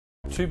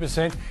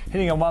2%,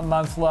 hitting a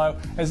one-month low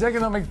as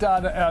economic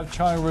data out of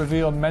China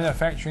revealed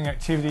manufacturing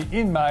activity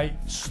in May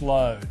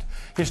slowed.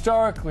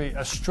 Historically,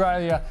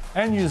 Australia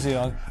and New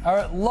Zealand are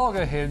at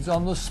loggerheads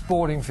on the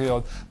sporting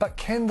field, but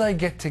can they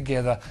get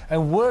together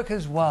and work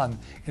as one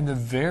in the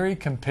very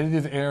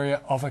competitive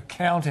area of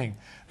accounting?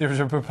 There is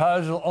a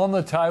proposal on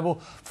the table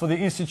for the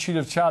Institute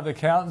of Chartered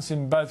Accountants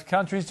in both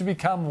countries to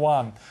become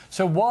one.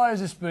 So why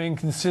is this being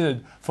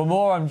considered? For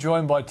more, I'm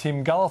joined by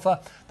Tim Gullifer,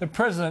 the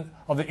President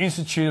of the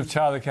Institute of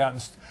Chartered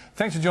Accountants.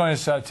 Thanks for joining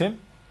us, Tim.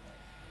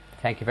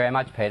 Thank you very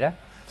much, Peter.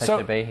 Pleasure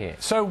to be here.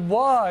 So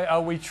why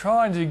are we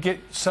trying to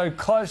get so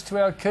close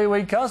to our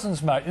Kiwi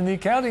cousins, mate, in the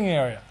accounting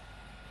area?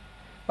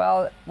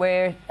 Well,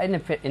 we're in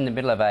the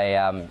middle of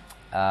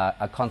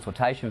a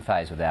consultation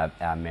phase with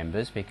our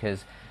members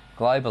because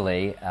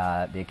globally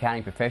the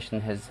accounting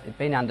profession has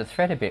been under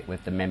threat a bit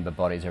with the member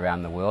bodies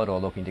around the world all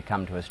looking to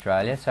come to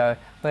Australia. So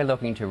we're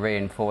looking to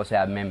reinforce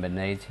our member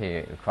needs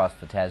here across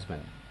the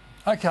Tasman.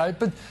 Okay,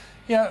 but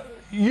you know,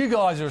 you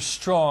guys are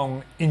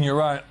strong in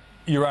your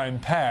own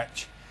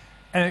patch.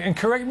 And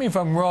correct me if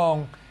I'm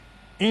wrong,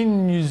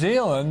 in New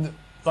Zealand,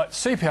 like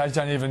CPAs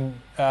don't even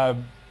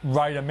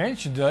rate a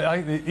mention.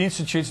 I think the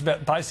Institute's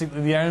about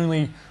basically the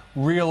only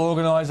real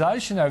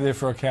organisation over there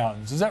for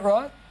accountants. Is that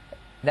right?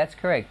 That's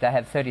correct. They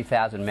have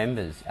 30,000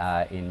 members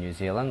in New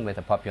Zealand with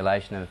a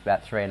population of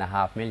about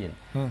 3.5 million.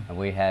 And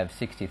we have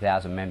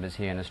 60,000 members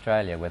here in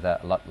Australia with a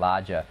lot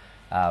larger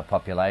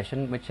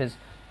population, which is,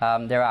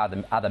 there are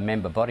other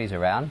member bodies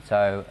around.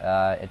 So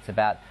it's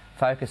about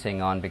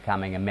focusing on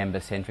becoming a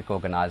member-centric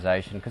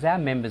organisation because our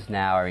members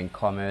now are in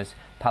commerce,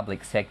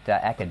 public sector,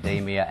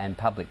 academia and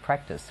public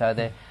practice. So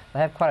they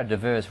have quite a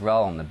diverse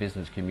role in the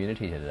business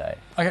community today.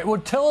 Okay, well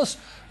tell us,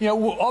 you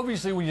know,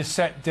 obviously when you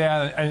sat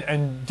down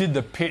and did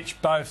the pitch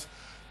both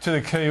to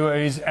the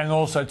Kiwis and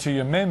also to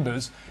your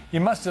members, you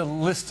must have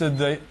listed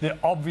the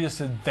obvious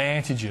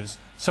advantages.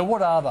 So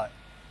what are they?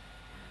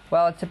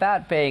 Well, it's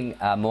about being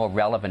more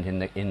relevant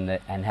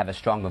and have a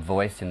stronger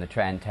voice in the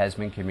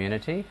Trans-Tasman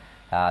community.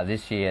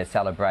 This year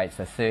celebrates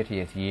the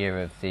 30th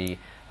year of the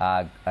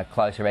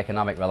closer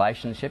economic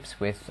relationships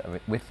with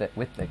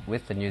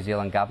the New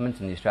Zealand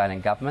government and the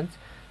Australian governments.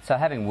 So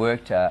having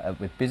worked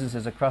with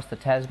businesses across the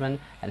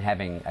Tasman and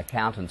having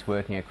accountants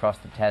working across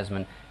the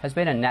Tasman has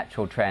been a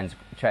natural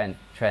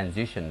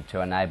transition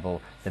to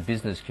enable the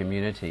business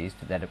communities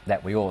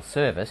that we all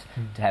service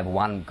to have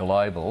one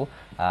global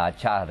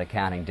chartered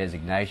accounting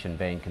designation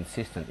being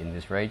consistent in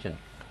this region.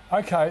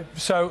 Okay,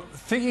 so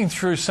thinking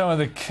through some of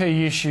the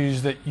key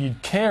issues that you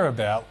care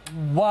about,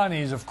 one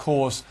is, of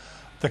course,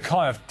 the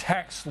kind of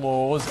tax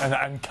laws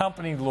and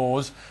company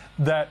laws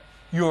that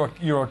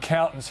your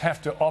accountants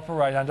have to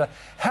operate under.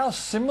 How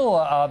similar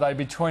are they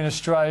between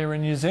Australia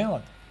and New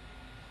Zealand?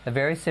 They're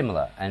very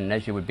similar, and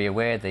as you would be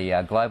aware,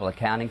 the global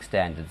accounting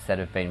standards that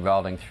have been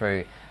rolling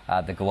through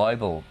the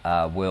global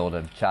world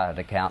of chartered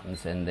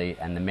accountants and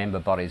the member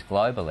bodies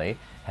globally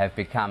have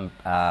become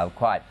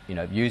quite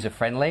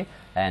user-friendly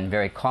and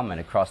very common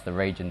across the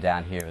region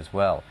down here as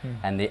well.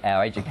 And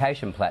our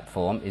education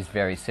platform is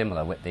very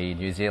similar, with the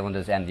New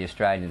Zealanders and the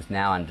Australians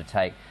now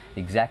undertake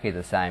exactly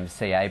the same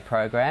CA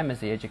program as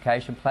the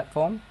education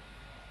platform.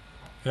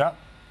 Yeah.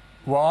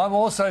 Well, I'm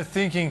also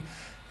thinking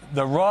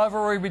the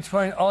rivalry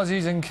between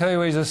Aussies and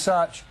Kiwis as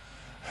such,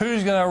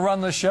 who's going to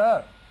run the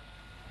show?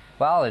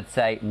 Well, it's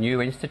a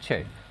new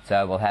institute.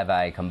 So we'll have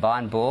a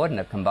combined board and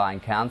a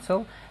combined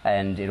council,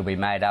 and it'll be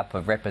made up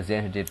of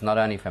representatives not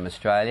only from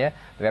Australia,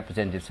 but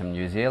representatives from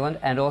New Zealand,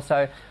 and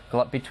also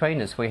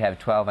between us we have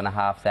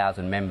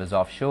 12,500 members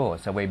offshore.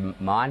 So we're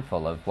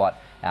mindful of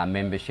what our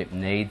membership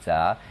needs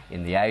are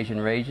in the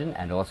Asian region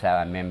and also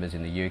our members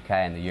in the UK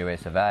and the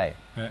US of A.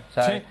 Yeah.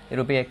 So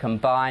it'll be a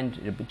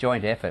combined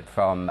joint effort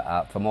from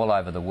all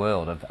over the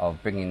world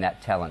of bringing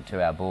that talent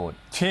to our board.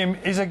 Tim,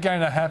 is it going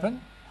to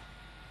happen?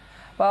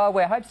 Well,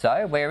 we hope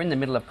so. We're in the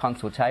middle of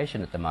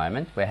consultation at the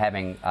moment. We're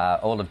having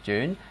all of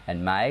June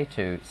and May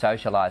to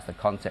socialise the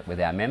concept with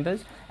our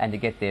members and to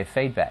get their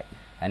feedback.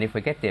 And if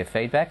we get their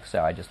feedback,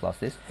 so I just lost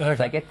this, if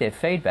they get their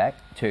feedback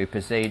to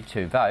proceed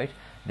to vote,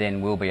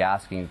 then we'll be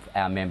asking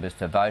our members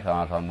to vote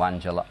on it on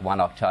 1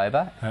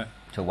 October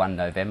to 1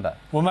 November.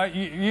 Well, mate,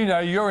 you know,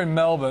 you're in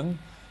Melbourne.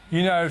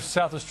 You know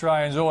South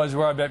Australians always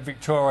worry about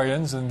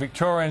Victorians, and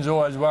Victorians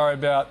always worry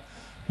about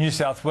New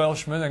South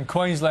Welshmen, and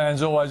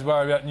Queensland's always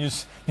worry about New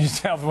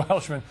South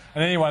Welshmen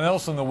and anyone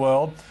else in the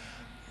world.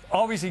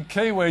 Obviously,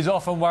 Kiwis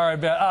often worry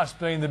about us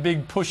being the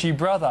big pushy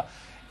brother.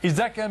 Is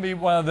that going to be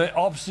one of the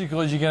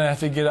obstacles you're going to have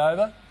to get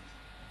over?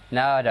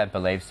 No, I don't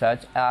believe so.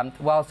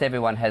 Whilst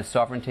everyone has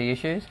sovereignty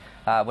issues,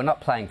 we're not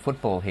playing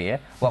football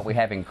here. What we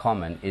have in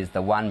common is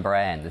the one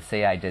brand, the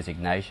CA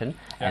designation,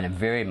 and a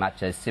very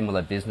much a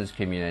similar business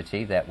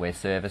community that we're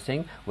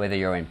servicing, whether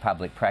you're in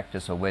public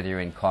practice or whether you're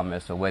in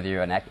commerce or whether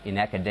you're in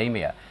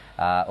academia.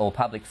 or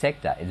public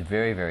sector is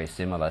very, very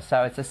similar.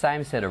 So it's the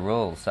same set of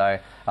rules. So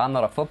I'm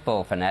not a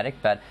football fanatic,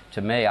 but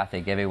to me, I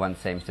think everyone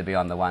seems to be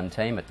on the one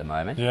team at the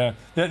moment. Yeah.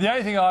 The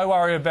only thing I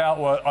worry about,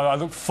 what I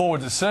look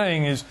forward to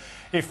seeing, is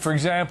if, for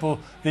example,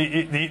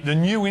 the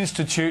new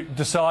institute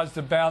decides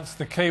to bounce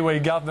the Kiwi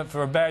government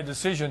for a bad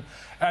decision,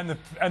 and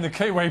the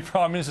Kiwi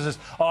Prime Minister says,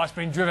 "Oh, it's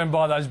been driven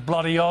by those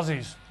bloody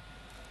Aussies."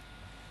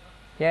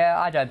 Yeah,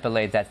 I don't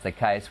believe that's the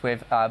case.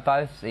 We've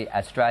both the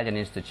Australian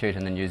Institute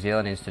and the New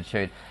Zealand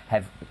Institute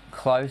have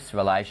close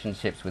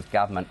relationships with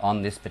government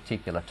on this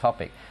particular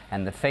topic,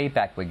 and the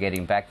feedback we're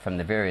getting back from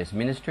the various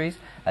ministries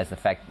is the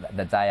fact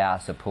that they are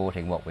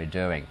supporting what we're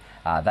doing.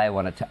 They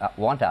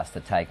want us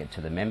to take it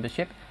to the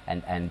membership,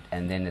 and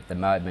then at the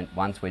moment,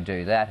 once we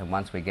do that and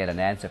once we get an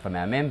answer from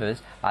our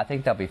members, I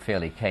think they'll be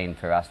fairly keen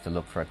for us to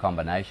look for a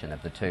combination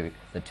of the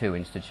two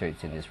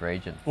institutes in this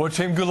region. Well,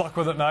 Tim, good luck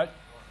with it, mate.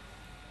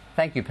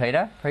 Thank you,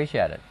 Peter.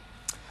 Appreciate it.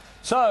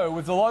 So,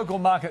 with the local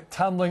market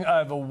tumbling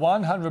over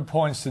 100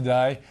 points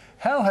today,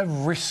 how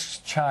have risks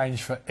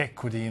changed for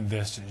equity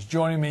investors?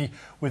 Joining me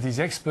with his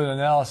expert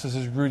analysis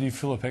is Rudy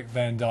Philippek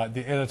van Dyk,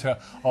 the editor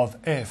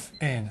of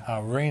FN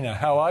Arena.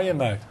 How are you,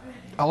 mate?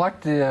 I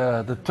like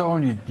the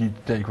tone you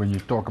take when you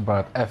talk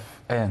about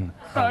FN.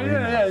 Oh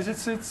yeah,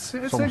 it's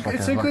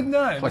a good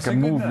name. Like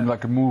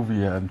a movie.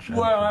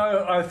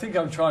 Well, I think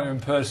I'm trying to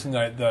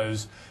impersonate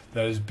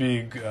those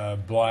big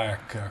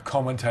black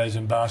commentators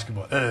in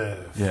basketball.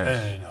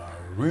 FN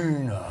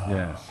Arena.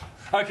 Yes.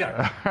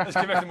 Okay, let's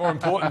get back to more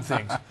important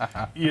things.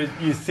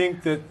 You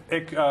think that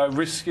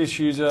risk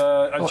issues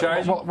are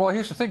changing? Well,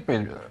 here's the thing,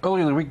 Peter.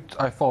 Earlier in the week,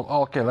 I thought,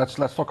 okay, let's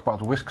talk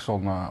about risks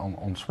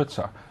on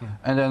Switzer,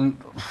 and then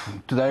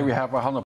today we have 100